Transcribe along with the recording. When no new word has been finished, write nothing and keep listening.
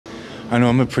I know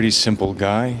I'm a pretty simple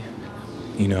guy.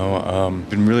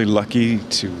 Been really lucky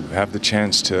to have the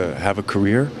chance to have a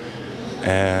career.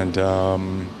 And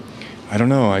I don't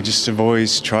know, I just have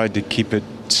always tried to keep it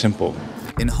simple.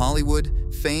 In Hollywood,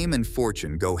 fame and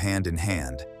fortune go hand in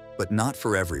hand, but not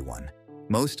for everyone.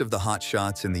 Most of the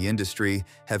hotshots in the industry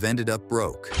have ended up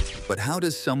broke. But how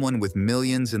does someone with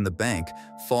millions in the bank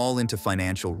fall into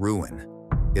financial ruin?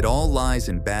 It all lies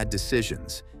in bad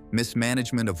decisions,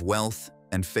 mismanagement of wealth,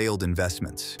 and failed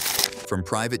investments. From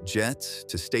private jets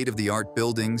to state-of-the-art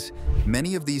buildings,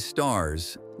 many of these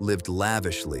stars lived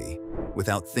lavishly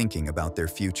without thinking about their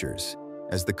futures.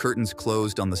 As the curtains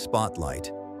closed on the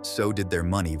spotlight, so did their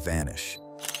money vanish.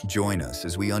 Join us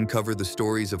as we uncover the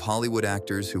stories of Hollywood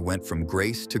actors who went from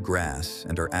grace to grass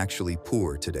and are actually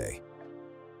poor today.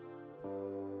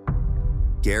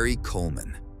 Gary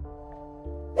Coleman.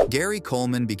 Gary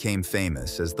Coleman became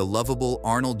famous as the lovable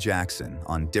Arnold Jackson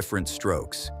on Different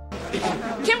Strokes.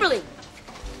 Kimberly,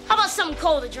 how about something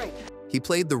cold to drink? He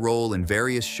played the role in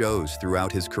various shows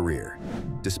throughout his career.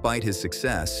 Despite his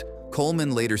success,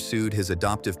 Coleman later sued his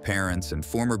adoptive parents and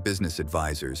former business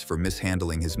advisors for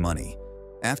mishandling his money.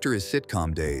 After his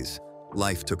sitcom days,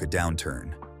 life took a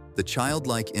downturn. The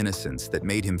childlike innocence that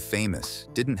made him famous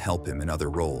didn't help him in other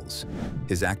roles.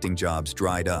 His acting jobs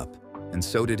dried up, and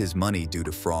so did his money due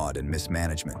to fraud and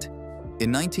mismanagement.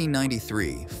 In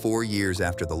 1993, 4 years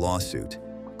after the lawsuit,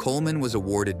 Coleman was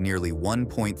awarded nearly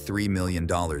 $1.3 million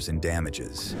in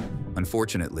damages.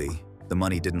 Unfortunately, the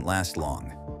money didn't last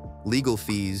long. Legal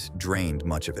fees drained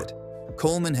much of it.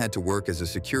 Coleman had to work as a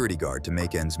security guard to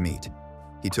make ends meet.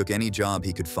 He took any job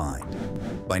he could find.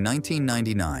 By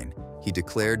 1999, he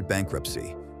declared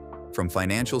bankruptcy. From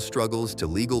financial struggles to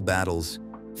legal battles,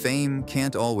 fame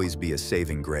can't always be a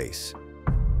saving grace.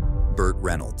 Burt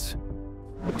Reynolds.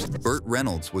 Burt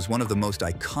Reynolds was one of the most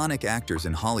iconic actors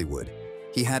in Hollywood.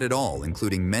 He had it all,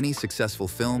 including many successful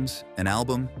films, an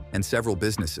album, and several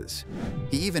businesses.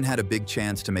 He even had a big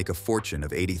chance to make a fortune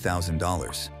of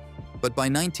 $80,000. But by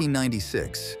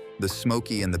 1996, the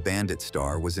Smokey and the Bandit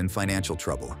star was in financial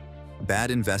trouble. Bad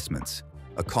investments,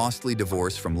 a costly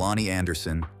divorce from Lonnie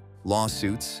Anderson,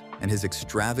 lawsuits, and his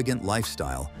extravagant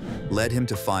lifestyle led him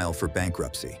to file for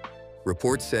bankruptcy.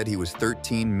 Reports said he was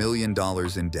 $13 million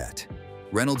in debt.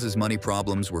 Reynolds' money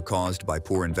problems were caused by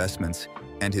poor investments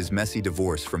and his messy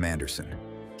divorce from Anderson.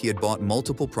 He had bought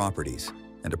multiple properties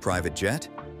and a private jet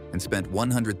and spent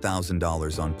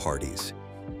 $100,000 on parties.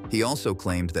 He also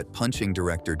claimed that punching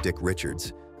director Dick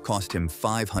Richards cost him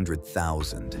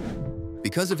 $500,000.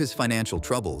 Because of his financial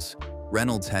troubles,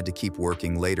 Reynolds had to keep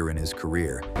working later in his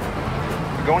career.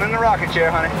 We're going in the rocket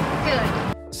chair, honey. Good.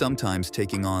 Sometimes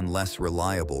taking on less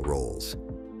reliable roles.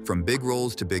 From big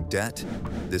roles to big debt,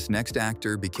 this next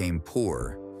actor became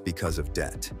poor because of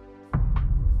debt.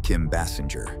 Kim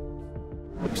Basinger.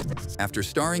 After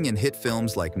starring in hit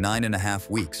films like 9½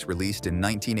 Weeks, released in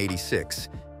 1986,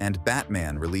 and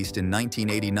Batman, released in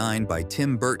 1989 by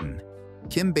Tim Burton,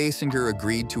 Kim Basinger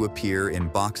agreed to appear in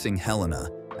Boxing Helena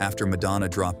after Madonna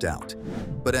dropped out.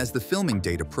 But as the filming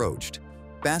date approached,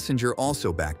 Basinger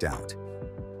also backed out.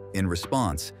 In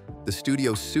response, the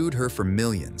studio sued her for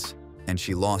millions, and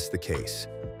she lost the case.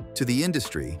 To the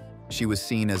industry, she was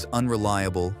seen as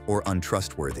unreliable or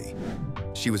untrustworthy.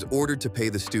 She was ordered to pay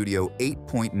the studio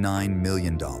 $8.9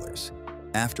 million.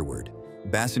 Afterward,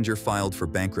 Basinger filed for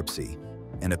bankruptcy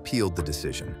and appealed the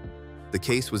decision. The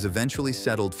case was eventually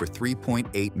settled for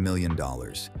 $3.8 million,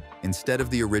 instead of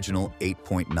the original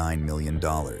 $8.9 million.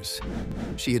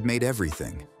 She had made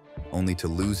everything, only to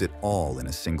lose it all in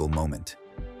a single moment.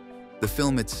 The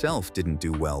film itself didn't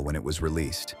do well when it was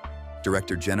released.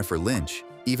 Director Jennifer Lynch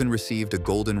even received a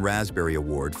Golden Raspberry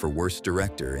Award for Worst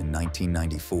Director in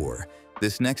 1994.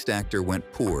 This next actor went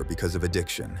poor because of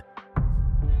addiction.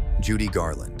 Judy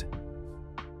Garland.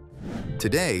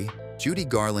 Today, Judy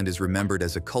Garland is remembered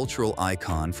as a cultural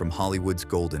icon from Hollywood's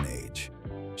golden age.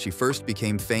 She first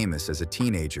became famous as a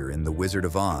teenager in The Wizard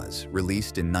of Oz,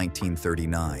 released in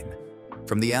 1939.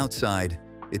 From the outside,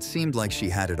 it seemed like she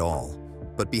had it all.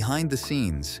 But behind the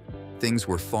scenes, things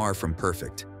were far from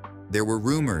perfect. There were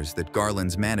rumors that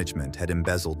Garland's management had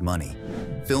embezzled money.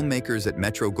 Filmmakers at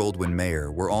Metro-Goldwyn-Mayer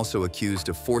were also accused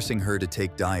of forcing her to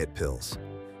take diet pills.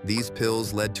 These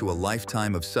pills led to a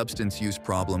lifetime of substance use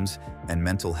problems and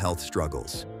mental health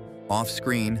struggles.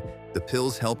 Off-screen, the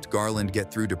pills helped Garland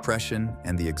get through depression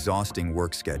and the exhausting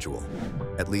work schedule.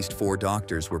 At least 4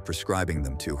 doctors were prescribing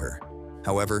them to her.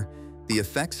 However, the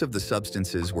effects of the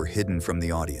substances were hidden from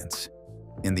the audience.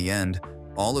 In the end,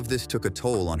 all of this took a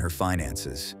toll on her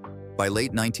finances. By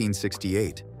late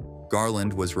 1968,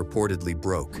 Garland was reportedly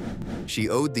broke. She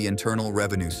owed the Internal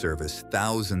Revenue Service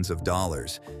thousands of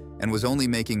dollars, and was only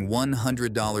making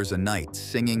 $100 a night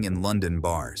singing in London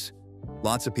bars.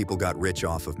 "Lots of people got rich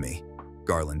off of me,"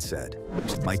 Garland said.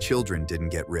 "My children didn't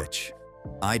get rich.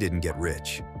 I didn't get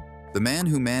rich. The man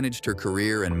who managed her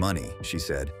career and money," she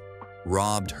said,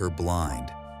 "robbed her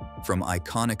blind. From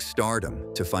iconic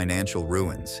stardom to financial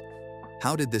ruins.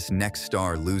 How did this next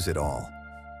star lose it all?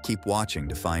 Keep watching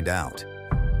to find out."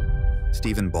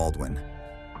 Stephen Baldwin.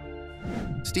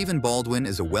 Stephen Baldwin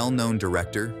is a well-known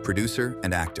director, producer,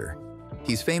 and actor.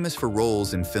 He's famous for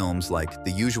roles in films like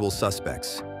The Usual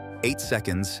Suspects, 8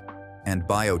 Seconds, and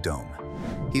Biodome.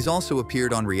 He's also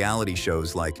appeared on reality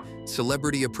shows like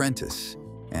Celebrity Apprentice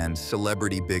and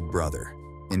Celebrity Big Brother.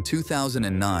 In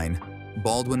 2009,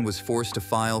 Baldwin was forced to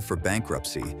file for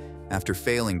bankruptcy after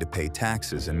failing to pay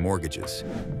taxes and mortgages.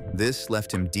 This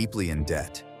left him deeply in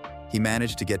debt. He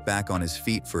managed to get back on his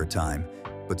feet for a time,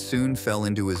 but soon fell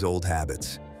into his old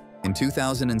habits. In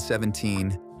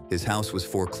 2017, his house was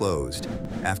foreclosed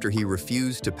after he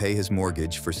refused to pay his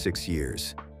mortgage for 6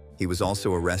 years. He was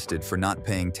also arrested for not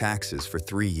paying taxes for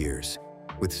 3 years.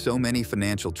 With so many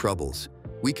financial troubles,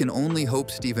 we can only hope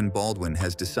Stephen Baldwin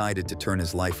has decided to turn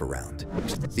his life around.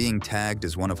 Being tagged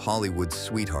as one of Hollywood's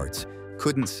sweethearts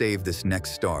couldn't save this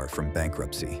next star from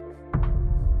bankruptcy.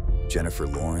 Jennifer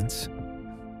Lawrence.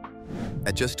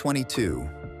 At just 22,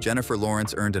 Jennifer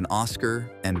Lawrence earned an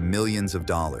Oscar and millions of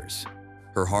dollars.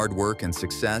 Her hard work and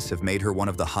success have made her one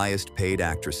of the highest-paid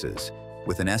actresses,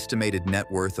 with an estimated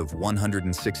net worth of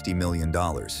 $160 million.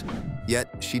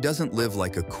 Yet, she doesn't live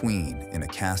like a queen in a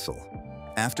castle.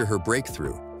 After her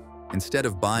breakthrough, instead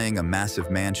of buying a massive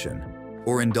mansion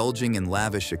or indulging in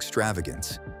lavish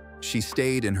extravagance, she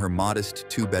stayed in her modest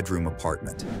 2-bedroom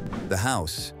apartment. The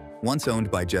house, once owned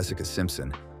by Jessica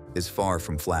Simpson, is far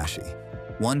from flashy.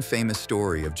 One famous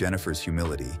story of Jennifer's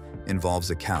humility involves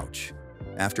a couch.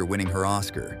 After winning her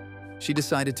Oscar, she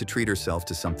decided to treat herself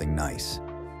to something nice,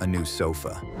 a new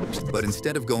sofa. But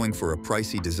instead of going for a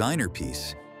pricey designer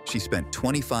piece, she spent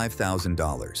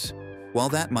 $25,000. While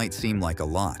that might seem like a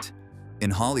lot, in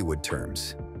Hollywood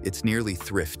terms, it's nearly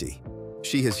thrifty.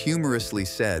 She has humorously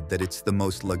said that it's the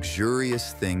most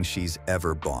luxurious thing she's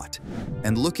ever bought,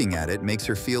 and looking at it makes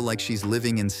her feel like she's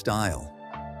living in style.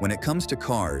 When it comes to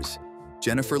cars,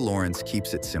 Jennifer Lawrence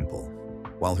keeps it simple.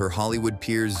 While her Hollywood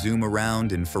peers zoom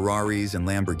around in Ferraris and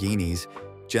Lamborghinis,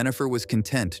 Jennifer was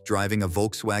content driving a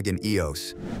Volkswagen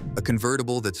EOS, a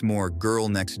convertible that's more girl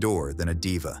next door than a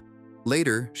diva.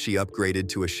 Later, she upgraded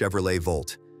to a Chevrolet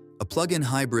Volt, a plug-in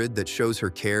hybrid that shows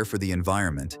her care for the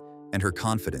environment and her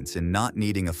confidence in not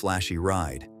needing a flashy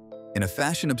ride. In a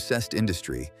fashion-obsessed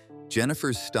industry,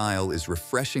 Jennifer's style is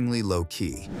refreshingly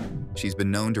low-key. She's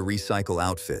been known to recycle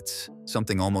outfits,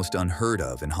 something almost unheard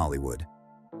of in Hollywood.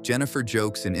 Jennifer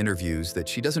jokes in interviews that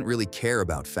she doesn't really care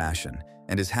about fashion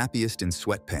and is happiest in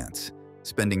sweatpants,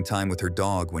 spending time with her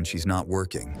dog when she's not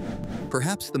working.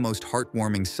 Perhaps the most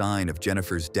heartwarming sign of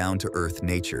Jennifer's down-to-earth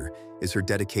nature is her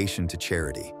dedication to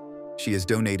charity. She has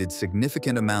donated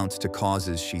significant amounts to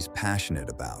causes she's passionate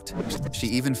about. She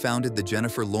even founded the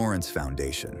Jennifer Lawrence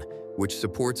Foundation, which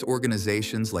supports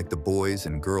organizations like the Boys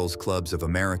and Girls Clubs of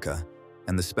America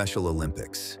and the Special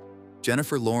Olympics.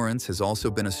 Jennifer Lawrence has also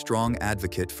been a strong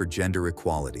advocate for gender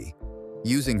equality,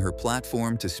 using her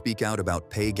platform to speak out about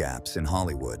pay gaps in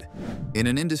Hollywood. In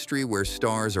an industry where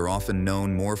stars are often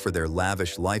known more for their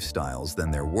lavish lifestyles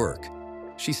than their work,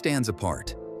 she stands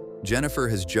apart. Jennifer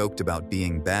has joked about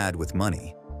being bad with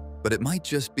money, but it might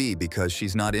just be because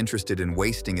she's not interested in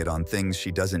wasting it on things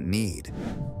she doesn't need.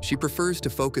 She prefers to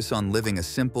focus on living a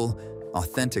simple,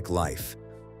 authentic life,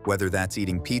 whether that's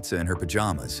eating pizza in her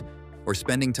pajamas or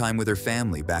spending time with her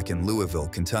family back in Louisville,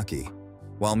 Kentucky.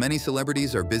 While many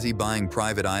celebrities are busy buying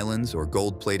private islands or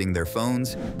gold-plating their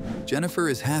phones, Jennifer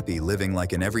is happy living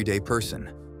like an everyday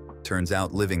person. Turns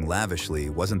out living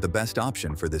lavishly wasn't the best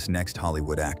option for this next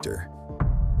Hollywood actor.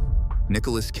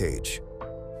 Nicolas Cage.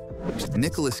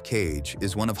 Nicolas Cage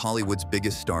is one of Hollywood's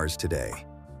biggest stars today.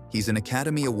 He's an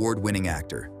Academy Award-winning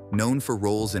actor, known for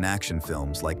roles in action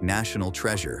films like National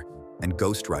Treasure and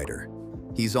Ghost Rider.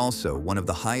 He's also one of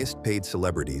the highest-paid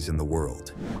celebrities in the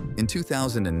world. In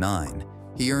 2009,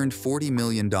 he earned $40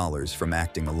 million from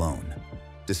acting alone.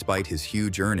 Despite his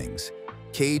huge earnings,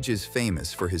 Cage is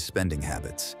famous for his spending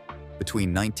habits.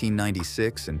 Between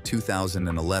 1996 and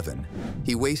 2011,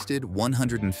 he wasted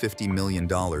 $150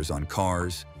 million on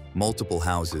cars, multiple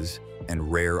houses,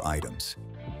 and rare items.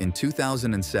 In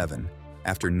 2007,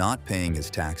 after not paying his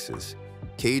taxes,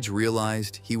 Cage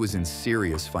realized he was in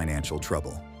serious financial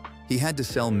trouble. He had to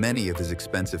sell many of his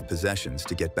expensive possessions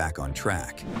to get back on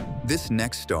track. This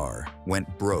next star went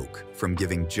broke from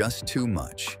giving just too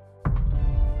much.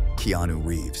 Keanu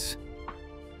Reeves.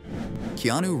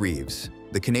 Keanu Reeves,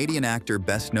 the Canadian actor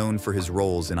best known for his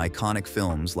roles in iconic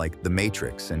films like The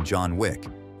Matrix and John Wick,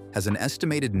 has an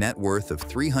estimated net worth of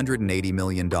 $380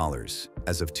 million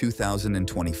as of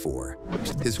 2024.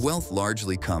 His wealth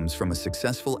largely comes from a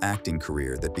successful acting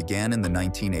career that began in the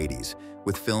 1980s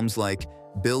with films like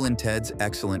Bill and Ted's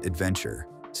Excellent Adventure,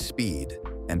 Speed,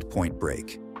 and Point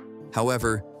Break.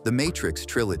 However, the Matrix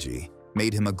trilogy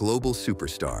made him a global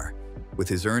superstar, with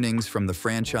his earnings from the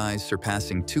franchise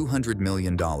surpassing $200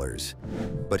 million.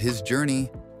 But his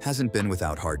journey hasn't been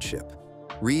without hardship.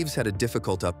 Reeves had a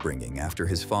difficult upbringing after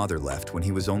his father left when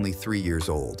he was only 3 years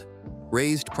old.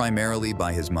 Raised primarily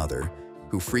by his mother,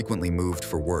 who frequently moved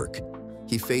for work,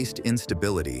 he faced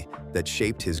instability that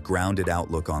shaped his grounded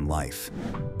outlook on life.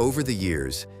 Over the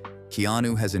years,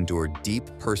 Keanu has endured deep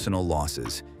personal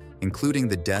losses, including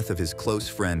the death of his close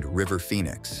friend River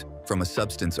Phoenix from a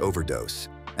substance overdose,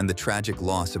 and the tragic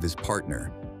loss of his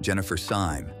partner, Jennifer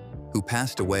Syme, who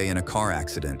passed away in a car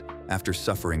accident after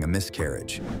suffering a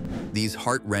miscarriage. These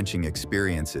heart-wrenching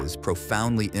experiences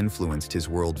profoundly influenced his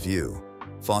worldview,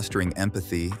 fostering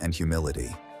empathy and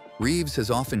humility. Reeves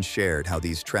has often shared how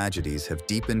these tragedies have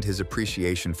deepened his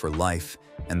appreciation for life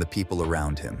and the people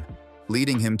around him,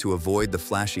 leading him to avoid the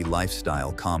flashy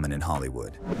lifestyle common in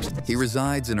Hollywood. He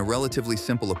resides in a relatively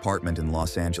simple apartment in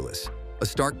Los Angeles, a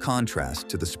stark contrast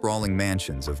to the sprawling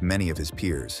mansions of many of his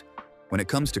peers. When it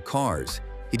comes to cars,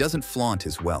 he doesn't flaunt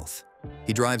his wealth.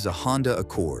 He drives a Honda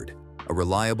Accord, a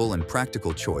reliable and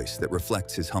practical choice that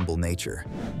reflects his humble nature.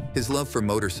 His love for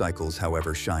motorcycles,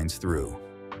 however, shines through.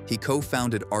 He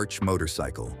co-founded Arch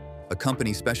Motorcycle, a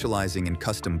company specializing in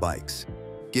custom bikes.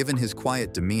 Given his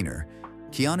quiet demeanor,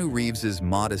 Keanu Reeves's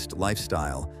modest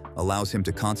lifestyle allows him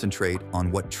to concentrate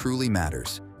on what truly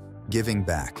matters: giving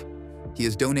back. He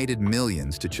has donated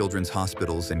millions to children's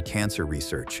hospitals and cancer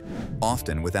research,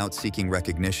 often without seeking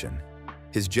recognition.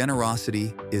 His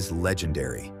generosity is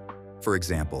legendary. For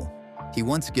example, he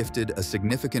once gifted a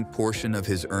significant portion of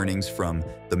his earnings from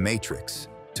The Matrix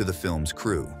to the film's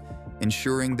crew,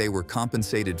 ensuring they were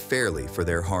compensated fairly for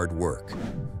their hard work.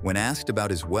 When asked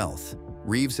about his wealth,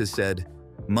 Reeves has said,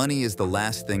 "Money is the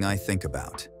last thing I think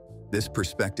about." This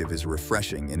perspective is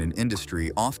refreshing in an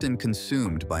industry often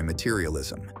consumed by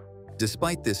materialism.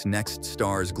 Despite this next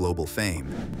star's global fame,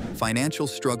 financial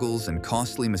struggles and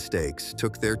costly mistakes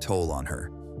took their toll on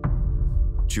her.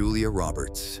 Julia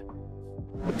Roberts.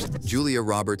 Julia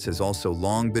Roberts has also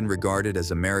long been regarded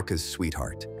as America's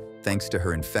sweetheart, thanks to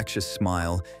her infectious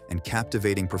smile and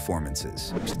captivating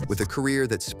performances. With a career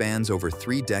that spans over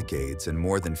 3 decades and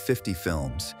more than 50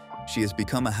 films, she has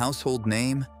become a household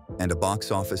name and a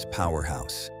box office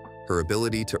powerhouse. Her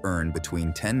ability to earn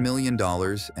between $10 million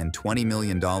and $20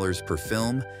 million per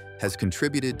film has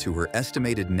contributed to her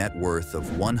estimated net worth of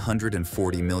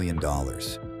 $140 million.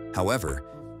 However,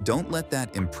 don't let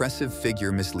that impressive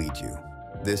figure mislead you.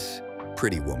 This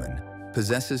pretty woman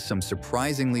possesses some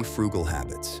surprisingly frugal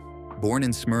habits. Born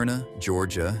in Smyrna,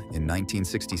 Georgia in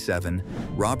 1967,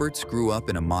 Roberts grew up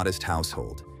in a modest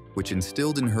household, which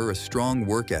instilled in her a strong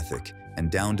work ethic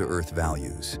and down-to-earth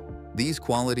values. These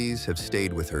qualities have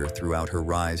stayed with her throughout her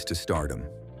rise to stardom.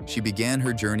 She began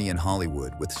her journey in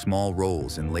Hollywood with small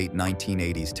roles in late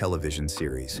 1980s television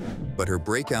series, but her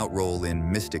breakout role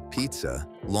in Mystic Pizza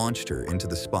launched her into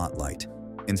the spotlight.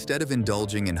 Instead of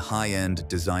indulging in high-end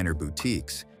designer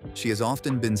boutiques, she has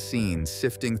often been seen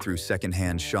sifting through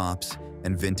secondhand shops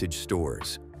and vintage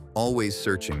stores, always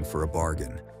searching for a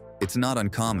bargain. It's not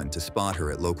uncommon to spot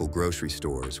her at local grocery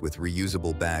stores with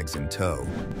reusable bags in tow,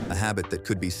 a habit that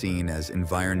could be seen as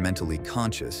environmentally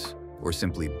conscious or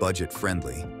simply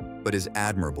budget-friendly, but is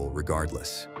admirable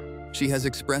regardless. She has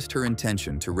expressed her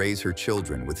intention to raise her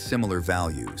children with similar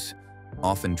values,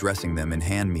 often dressing them in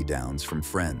hand-me-downs from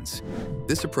friends.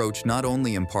 This approach not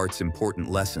only imparts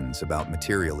important lessons about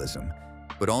materialism,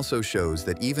 but also shows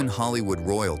that even Hollywood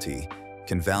royalty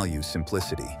can value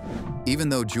simplicity. Even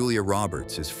though Julia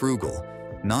Roberts is frugal,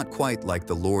 not quite like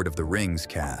the Lord of the Rings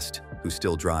cast, who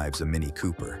still drives a Mini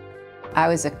Cooper. I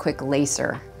was a quick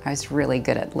lacer. I was really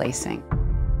good at lacing.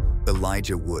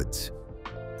 Elijah Woods.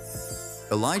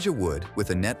 Elijah Wood, with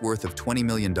a net worth of $20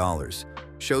 million,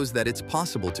 shows that it's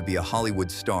possible to be a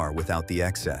Hollywood star without the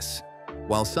excess.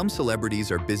 While some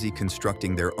celebrities are busy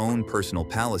constructing their own personal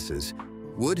palaces,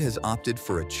 Wood has opted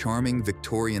for a charming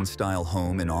Victorian-style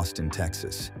home in Austin,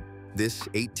 Texas. This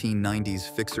 1890s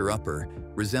fixer-upper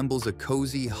resembles a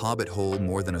cozy hobbit hole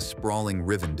more than a sprawling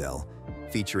Rivendell,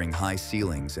 featuring high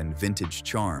ceilings and vintage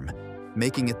charm,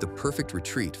 making it the perfect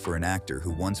retreat for an actor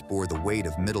who once bore the weight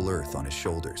of Middle-earth on his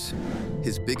shoulders.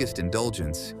 His biggest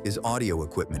indulgence is audio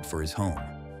equipment for his home.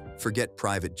 Forget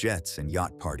private jets and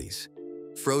yacht parties.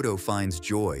 Frodo finds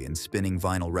joy in spinning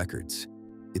vinyl records.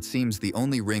 It seems the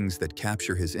only rings that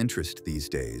capture his interest these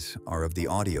days are of the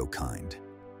audio kind.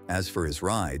 As for his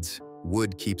rides,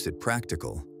 Wood keeps it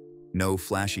practical. No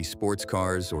flashy sports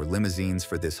cars or limousines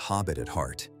for this hobbit at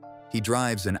heart. He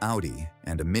drives an Audi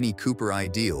and a Mini Cooper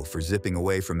ideal for zipping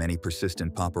away from any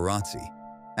persistent paparazzi.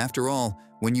 After all,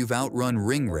 when you've outrun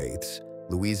ring wraiths,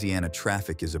 Louisiana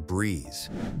traffic is a breeze.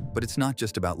 But it's not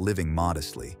just about living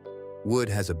modestly. Wood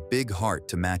has a big heart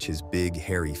to match his big,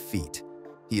 hairy feet.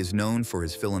 He is known for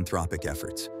his philanthropic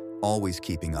efforts, always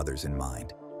keeping others in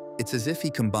mind. It's as if he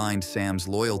combined Sam's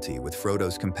loyalty with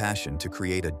Frodo's compassion to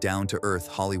create a down-to-earth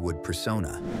Hollywood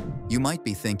persona. You might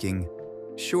be thinking,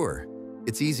 sure,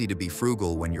 it's easy to be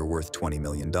frugal when you're worth $20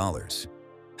 million.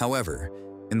 However,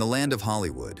 in the land of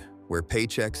Hollywood, where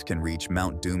paychecks can reach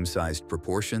Mount Doom-sized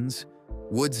proportions,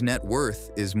 Wood's net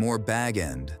worth is more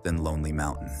bag-end than Lonely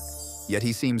Mountain. Yet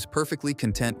he seems perfectly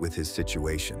content with his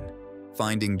situation,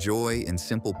 finding joy in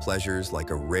simple pleasures like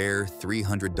a rare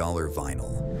 $300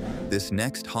 vinyl. This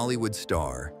next Hollywood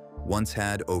star once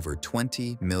had over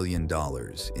 $20 million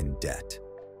in debt.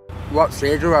 What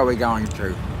theater are we going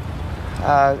to?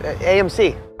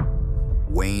 AMC.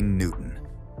 Wayne Newton.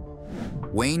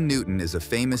 Wayne Newton is a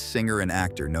famous singer and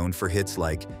actor known for hits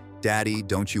like Daddy,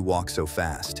 Don't You Walk So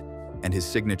Fast, and his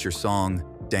signature song,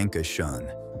 Danke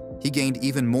Schön. He gained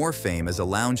even more fame as a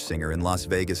lounge singer in Las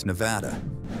Vegas, Nevada.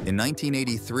 In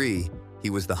 1983, he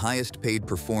was the highest-paid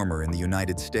performer in the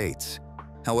United States.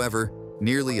 However,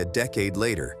 nearly a decade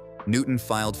later, Newton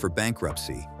filed for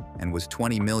bankruptcy and was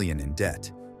 $20 million in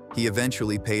debt. He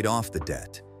eventually paid off the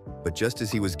debt, but just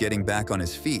as he was getting back on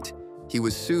his feet, he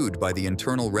was sued by the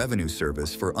Internal Revenue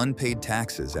Service for unpaid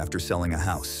taxes after selling a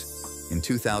house. In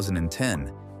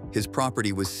 2010, his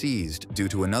property was seized due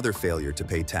to another failure to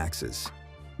pay taxes.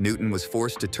 Newton was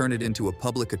forced to turn it into a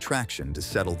public attraction to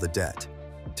settle the debt.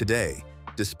 Today,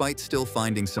 despite still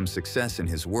finding some success in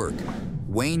his work,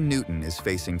 Wayne Newton is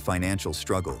facing financial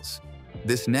struggles.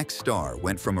 This next star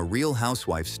went from a Real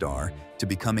Housewife star to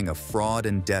becoming a fraud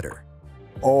and debtor.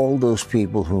 All those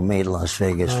people who made Las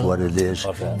Vegas what it is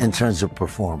in terms of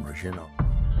performers, you know.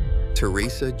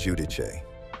 Teresa Giudice.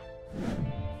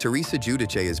 Teresa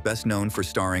Giudice is best known for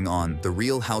starring on The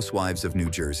Real Housewives of New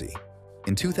Jersey.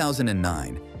 In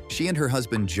 2009, she and her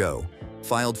husband Joe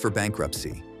filed for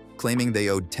bankruptcy, claiming they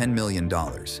owed $10 million.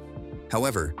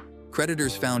 However,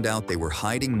 creditors found out they were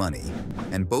hiding money,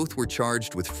 and both were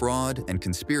charged with fraud and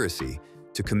conspiracy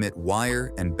to commit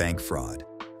wire and bank fraud.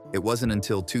 It wasn't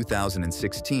until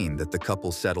 2016 that the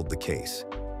couple settled the case.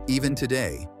 Even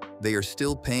today, they are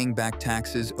still paying back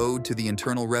taxes owed to the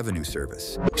Internal Revenue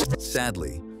Service.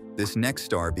 Sadly, this next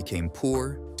star became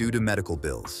poor due to medical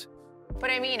bills. But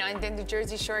I mean, and then the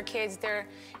Jersey Shore kids, they're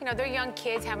young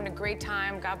kids having a great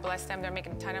time. God bless them, they're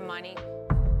making a ton of money.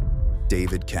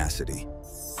 David Cassidy.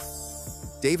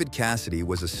 David Cassidy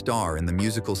was a star in the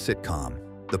musical sitcom,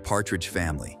 The Partridge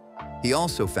Family. He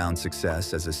also found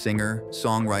success as a singer,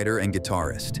 songwriter, and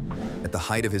guitarist. At the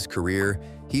height of his career,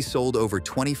 he sold over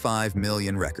 25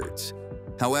 million records.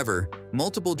 However,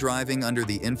 multiple driving under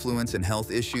the influence and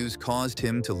health issues caused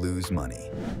him to lose money.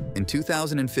 In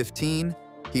 2015,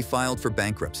 he filed for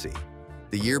bankruptcy.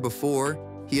 The year before,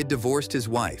 he had divorced his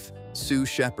wife, Sue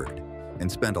Shepherd,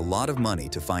 and spent a lot of money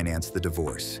to finance the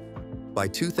divorce. By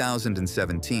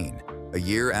 2017, a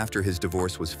year after his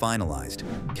divorce was finalized,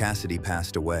 Cassidy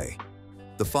passed away.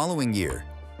 The following year,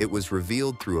 it was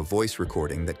revealed through a voice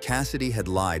recording that Cassidy had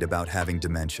lied about having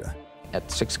dementia.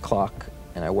 At 6 o'clock,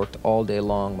 and I worked all day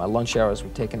long. My lunch hours were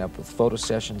taken up with photo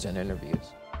sessions and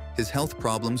interviews. His health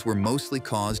problems were mostly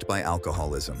caused by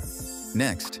alcoholism.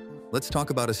 Next, let's talk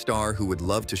about a star who would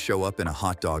love to show up in a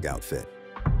hot dog outfit.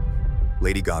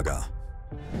 Lady Gaga.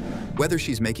 Whether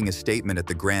she's making a statement at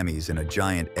the Grammys in a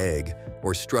giant egg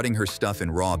or strutting her stuff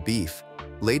in raw beef,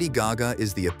 Lady Gaga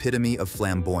is the epitome of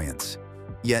flamboyance.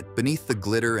 Yet, beneath the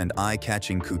glitter and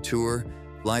eye-catching couture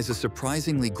lies a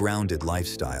surprisingly grounded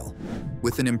lifestyle.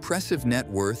 With an impressive net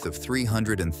worth of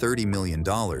 $330 million,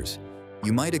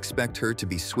 you might expect her to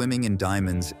be swimming in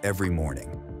diamonds every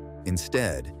morning.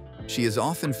 Instead, she is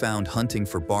often found hunting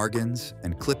for bargains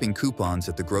and clipping coupons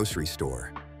at the grocery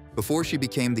store. Before she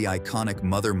became the iconic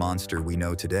mother monster we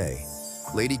know today,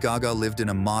 Lady Gaga lived in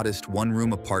a modest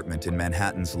one-room apartment in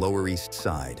Manhattan's Lower East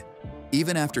Side.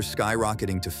 Even after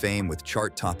skyrocketing to fame with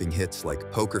chart-topping hits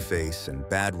like Poker Face and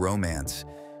Bad Romance,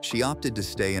 she opted to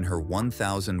stay in her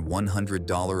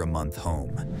 $1,100 a month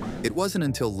home. It wasn't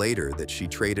until later that she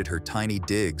traded her tiny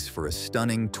digs for a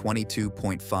stunning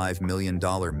 $22.5 million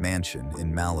mansion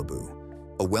in Malibu,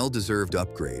 a well-deserved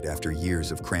upgrade after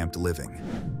years of cramped living.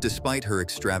 Despite her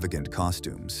extravagant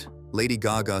costumes, Lady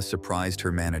Gaga surprised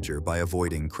her manager by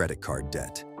avoiding credit card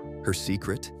debt. Her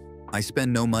secret? "I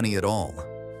spend no money at all,"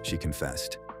 she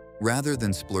confessed. Rather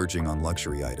than splurging on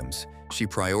luxury items, she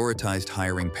prioritized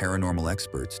hiring paranormal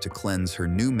experts to cleanse her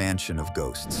new mansion of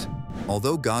ghosts.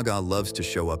 Although Gaga loves to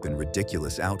show up in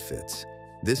ridiculous outfits,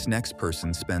 this next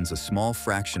person spends a small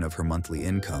fraction of her monthly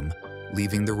income,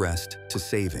 leaving the rest to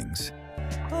savings.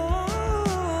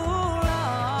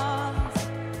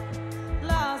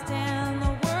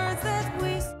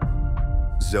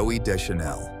 Zooey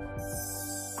Deschanel.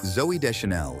 Zooey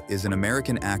Deschanel is an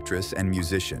American actress and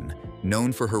musician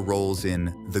known for her roles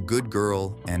in The Good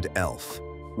Girl and Elf.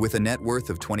 With a net worth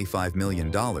of $25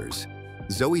 million,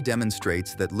 Zooey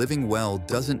demonstrates that living well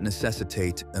doesn't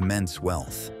necessitate immense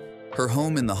wealth. Her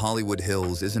home in the Hollywood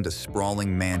Hills isn't a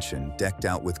sprawling mansion decked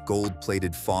out with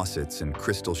gold-plated faucets and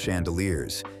crystal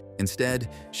chandeliers. Instead,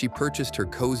 she purchased her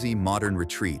cozy modern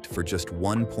retreat for just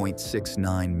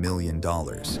 $1.69 million.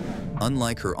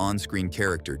 Unlike her on-screen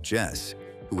character Jess,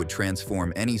 who would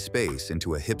transform any space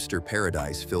into a hipster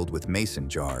paradise filled with mason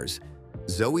jars,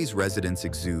 Zooey's residence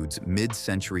exudes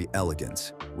mid-century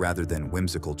elegance rather than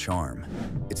whimsical charm.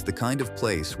 It's the kind of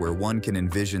place where one can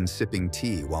envision sipping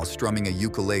tea while strumming a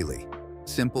ukulele.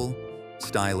 Simple,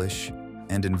 stylish,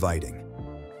 and inviting.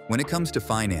 When it comes to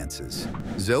finances,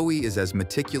 Zooey is as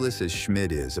meticulous as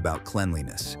Schmid is about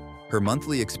cleanliness. Her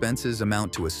monthly expenses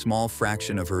amount to a small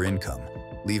fraction of her income,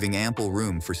 leaving ample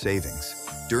room for savings.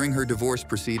 During her divorce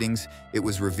proceedings, it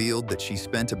was revealed that she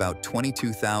spent about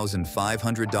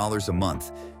 $22,500 a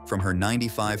month from her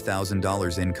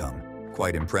 $95,000 income.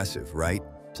 Quite impressive, right?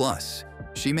 Plus,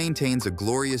 she maintains a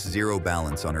glorious zero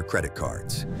balance on her credit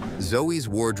cards. Zooey's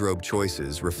wardrobe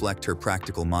choices reflect her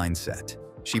practical mindset.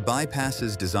 She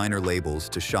bypasses designer labels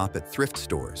to shop at thrift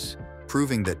stores,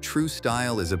 proving that true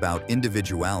style is about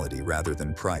individuality rather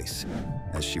than price.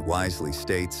 As she wisely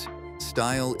states,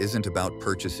 style isn't about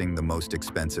purchasing the most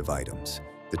expensive items.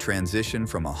 The transition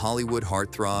from a Hollywood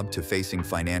heartthrob to facing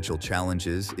financial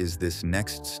challenges is this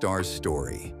next star's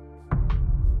story.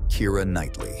 Keira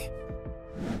Knightley.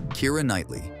 Keira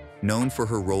Knightley, known for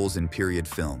her roles in period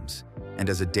films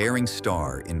and as a daring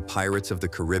star in Pirates of the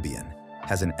Caribbean,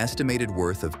 has an estimated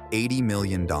worth of $80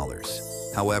 million.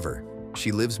 However,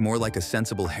 she lives more like a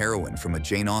sensible heroine from a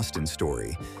Jane Austen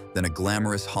story than a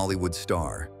glamorous Hollywood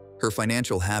star. Her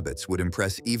financial habits would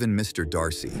impress even Mr.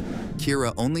 Darcy.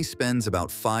 Keira only spends about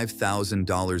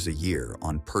 $5,000 a year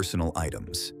on personal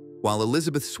items. While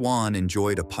Elizabeth Swann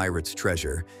enjoyed a pirate's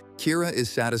treasure, Keira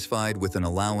is satisfied with an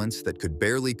allowance that could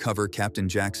barely cover Captain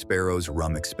Jack Sparrow's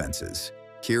rum expenses.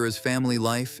 Keira's family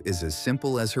life is as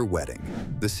simple as her wedding.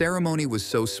 The ceremony was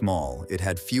so small, it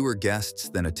had fewer guests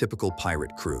than a typical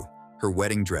pirate crew. Her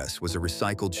wedding dress was a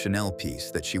recycled Chanel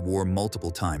piece that she wore multiple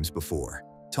times before.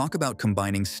 Talk about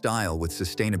combining style with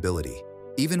sustainability.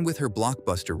 Even with her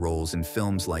blockbuster roles in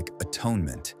films like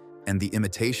Atonement and The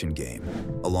Imitation Game,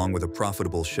 along with a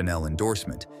profitable Chanel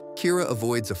endorsement, Keira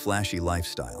avoids a flashy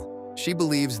lifestyle. She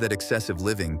believes that excessive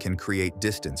living can create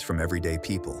distance from everyday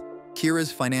people.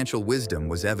 Keira's financial wisdom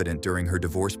was evident during her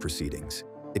divorce proceedings.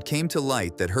 It came to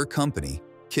light that her company,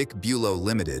 Kick Bulow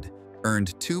Limited,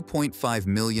 earned $2.5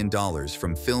 million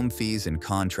from film fees and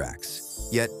contracts,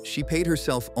 yet she paid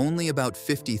herself only about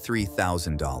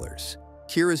 $53,000.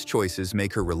 Keira's choices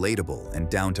make her relatable and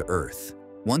down-to-earth.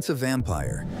 Once a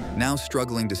vampire, now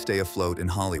struggling to stay afloat in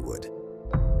Hollywood.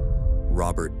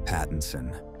 Robert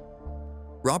Pattinson.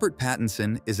 Robert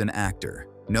Pattinson is an actor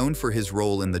known for his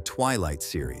role in the Twilight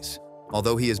series.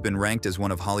 Although he has been ranked as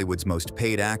one of Hollywood's most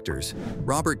paid actors,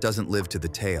 Robert doesn't live to the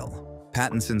tale.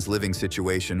 Pattinson's living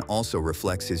situation also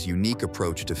reflects his unique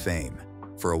approach to fame.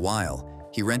 For a while,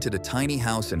 he rented a tiny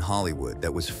house in Hollywood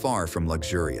that was far from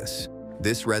luxurious.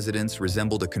 This residence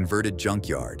resembled a converted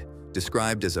junkyard,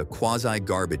 described as a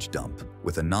quasi-garbage dump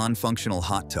with a non-functional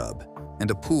hot tub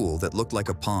and a pool that looked like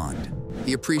a pond.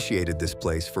 He appreciated this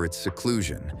place for its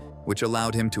seclusion, which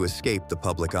allowed him to escape the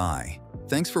public eye.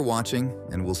 Thanks for watching,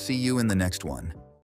 and we'll see you in the next one.